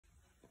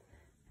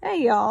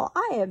Hey y'all,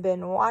 I have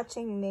been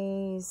watching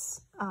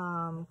these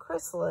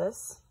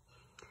chrysalis,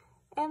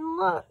 and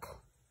look,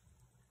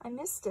 I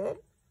missed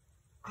it.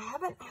 I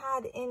haven't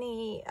had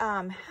any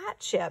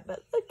hatch yet,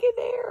 but looky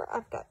there.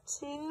 I've got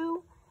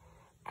two,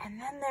 and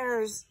then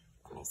there's,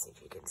 let me see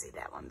if you can see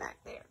that one back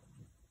there,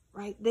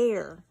 right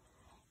there.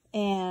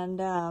 And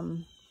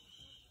I'm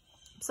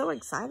so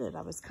excited.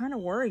 I was kind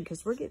of worried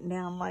because we're getting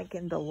down like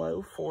in the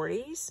low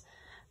 40s.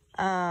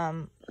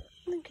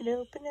 Look at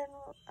open it.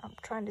 I'm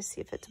trying to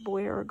see if it's a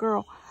boy or a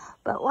girl.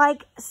 But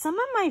like some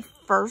of my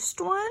first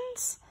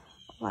ones,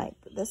 like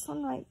this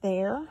one right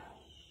there,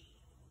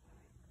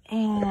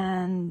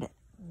 and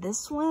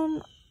this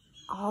one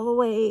all the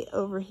way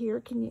over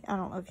here. Can you, I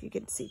don't know if you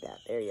can see that.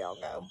 There y'all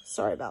go.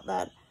 Sorry about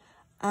that.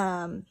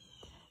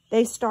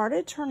 They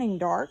started turning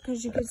dark,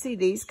 because you can see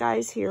these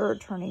guys here are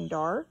turning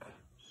dark.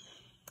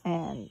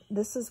 And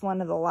this is one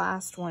of the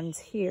last ones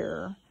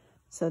here.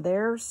 So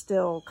they're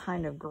still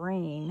kind of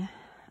green.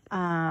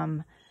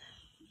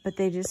 But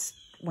they just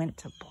went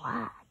to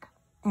black,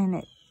 and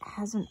it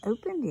hasn't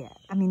opened yet.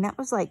 I mean, that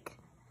was like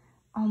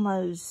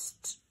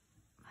almost,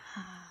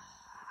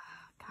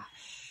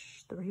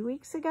 gosh, 3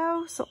 weeks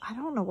ago. So I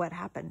don't know what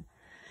happened.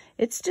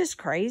 It's just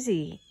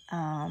crazy.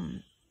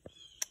 I'm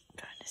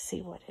trying to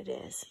see what it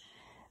is.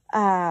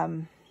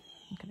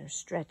 Look at her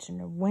stretching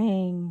her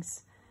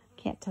wings.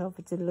 Can't tell if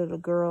it's a little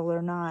girl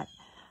or not.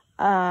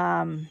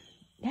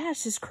 Yeah,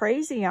 it's just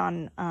crazy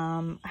on,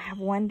 I have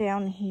one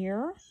down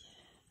here.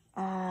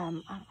 I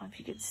don't know if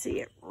you can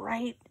see it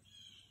right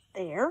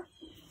there.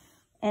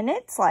 And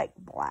it's like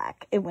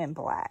black. It went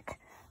black.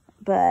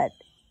 But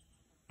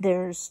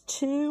there's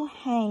two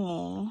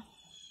hanging.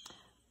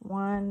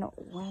 One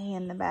way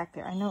in the back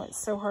there. I know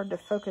it's so hard to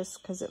focus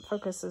because it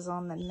focuses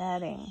on the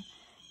netting.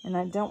 And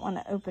I don't want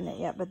to open it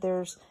yet. But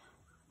there's,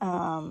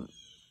 let's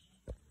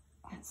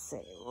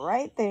see.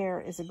 Right there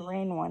is a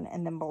green one.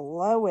 And then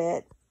below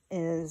it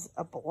is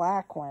a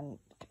black one.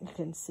 You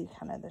can see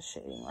kind of the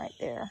shading right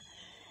there.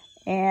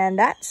 And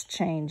that's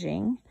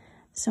changing.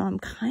 So I'm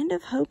kind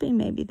of hoping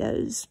maybe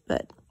those,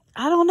 but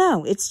I don't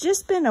know. It's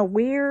just been a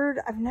weird,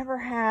 I've never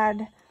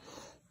had,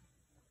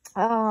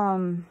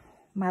 my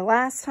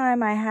last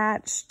time I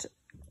hatched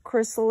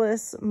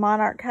chrysalis,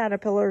 monarch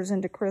caterpillars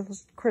into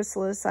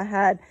chrysalis, I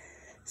had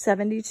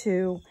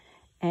 72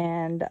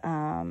 and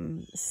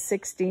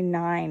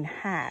 69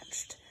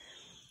 hatched.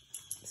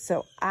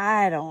 So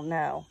I don't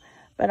know.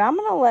 But I'm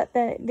going to let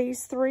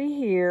these three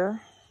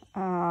here,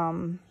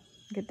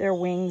 get their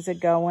wings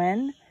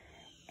a-going,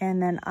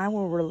 and then I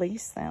will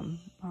release them.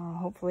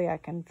 Hopefully I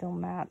can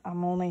film that.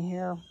 I'm only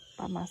here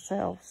by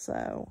myself,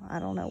 so I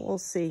don't know. We'll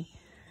see.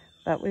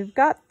 But we've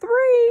got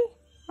three.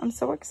 I'm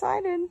so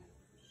excited.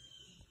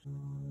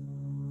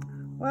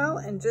 Well,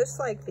 and just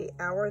like the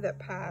hour that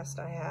passed,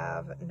 I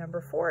have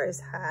number 4 is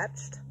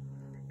hatched,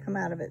 come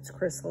out of its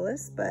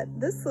chrysalis. But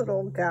this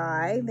little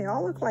guy, they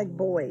all look like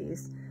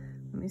boys.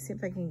 Let me see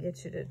if I can get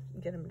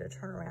him to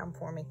turn around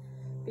for me.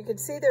 You can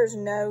see there's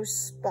no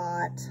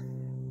spot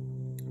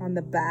on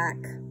the back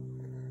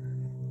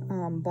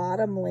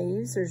bottom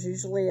leaves. There's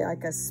usually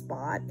like a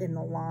spot in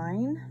the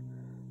line.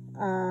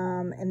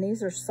 And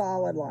these are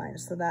solid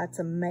lines, so that's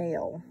a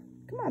male.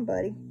 Come on,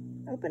 buddy,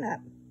 open up.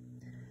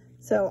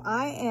 So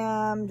I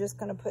am just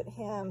gonna put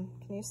him,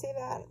 can you see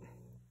that?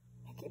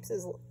 He keeps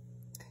his,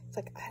 it's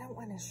like, I don't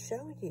wanna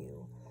show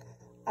you.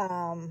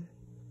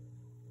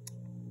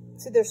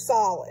 See, they're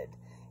solid.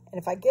 And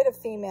if I get a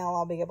female,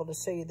 I'll be able to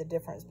show you the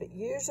difference. But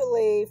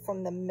usually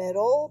from the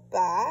middle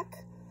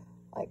back,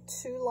 like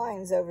 2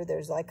 lines over,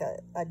 there's like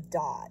a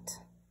dot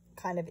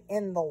kind of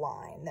in the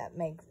line that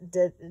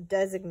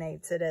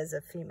designates it as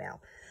a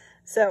female.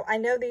 So I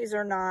know these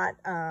are not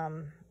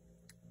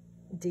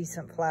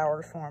decent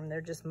flower form. They're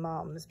just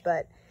mums.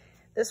 But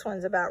this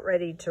one's about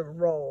ready to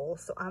roll.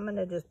 So I'm going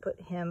to just put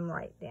him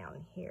right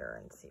down here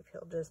and see if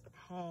he'll just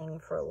hang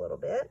for a little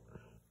bit.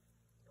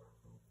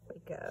 There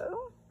we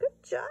go.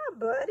 Good job,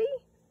 buddy.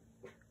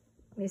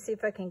 Let me see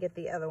if I can get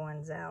the other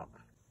ones out.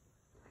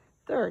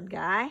 Third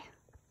guy.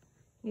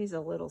 He's a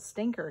little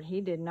stinker.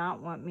 He did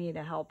not want me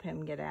to help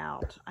him get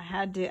out. I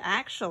had to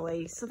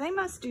actually, so they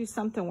must do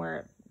something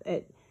where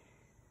it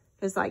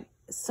was like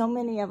so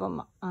many of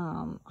them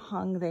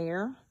hung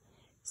there.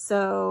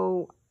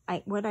 So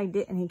what I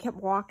did, and he kept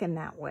walking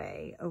that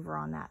way over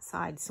on that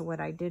side. So what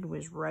I did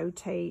was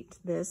rotate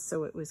this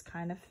so it was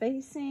kind of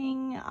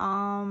facing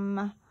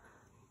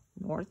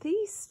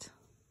northeast.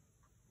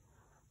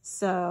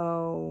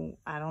 So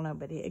I don't know,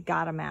 but it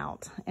got him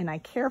out, and I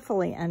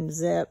carefully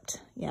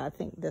unzipped. Yeah, I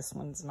think this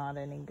one's not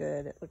any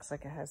good. It looks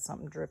like it has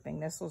something dripping.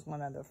 This was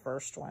one of the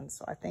first ones,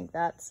 so I think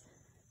that's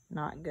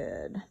not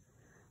good.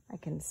 I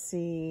can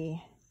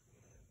see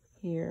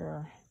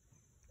here,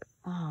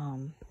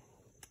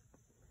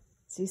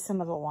 see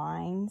some of the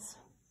lines,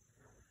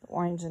 the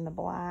orange and the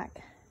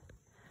black.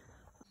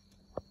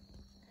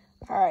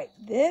 All right,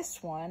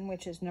 this one,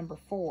 which is number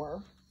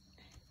 4,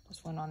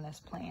 this one on this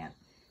plant,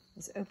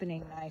 is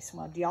opening nice.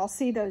 Well, do y'all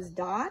see those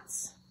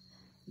dots?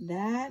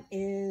 That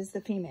is the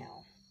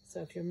female.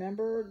 So if you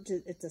remember,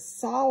 it's a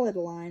solid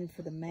line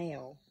for the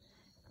male.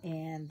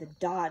 and the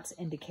dots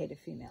indicate a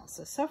female.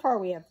 So far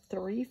we have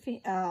three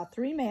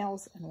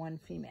males and 1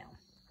 female.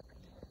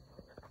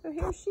 So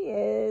here she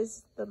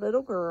is, the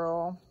little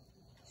girl.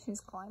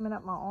 She's climbing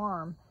up my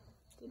arm.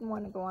 Didn't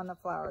want to go on the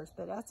flowers,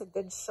 but that's a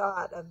good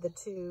shot of the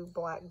 2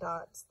 black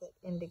dots that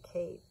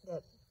indicate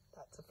that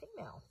that's a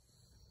female.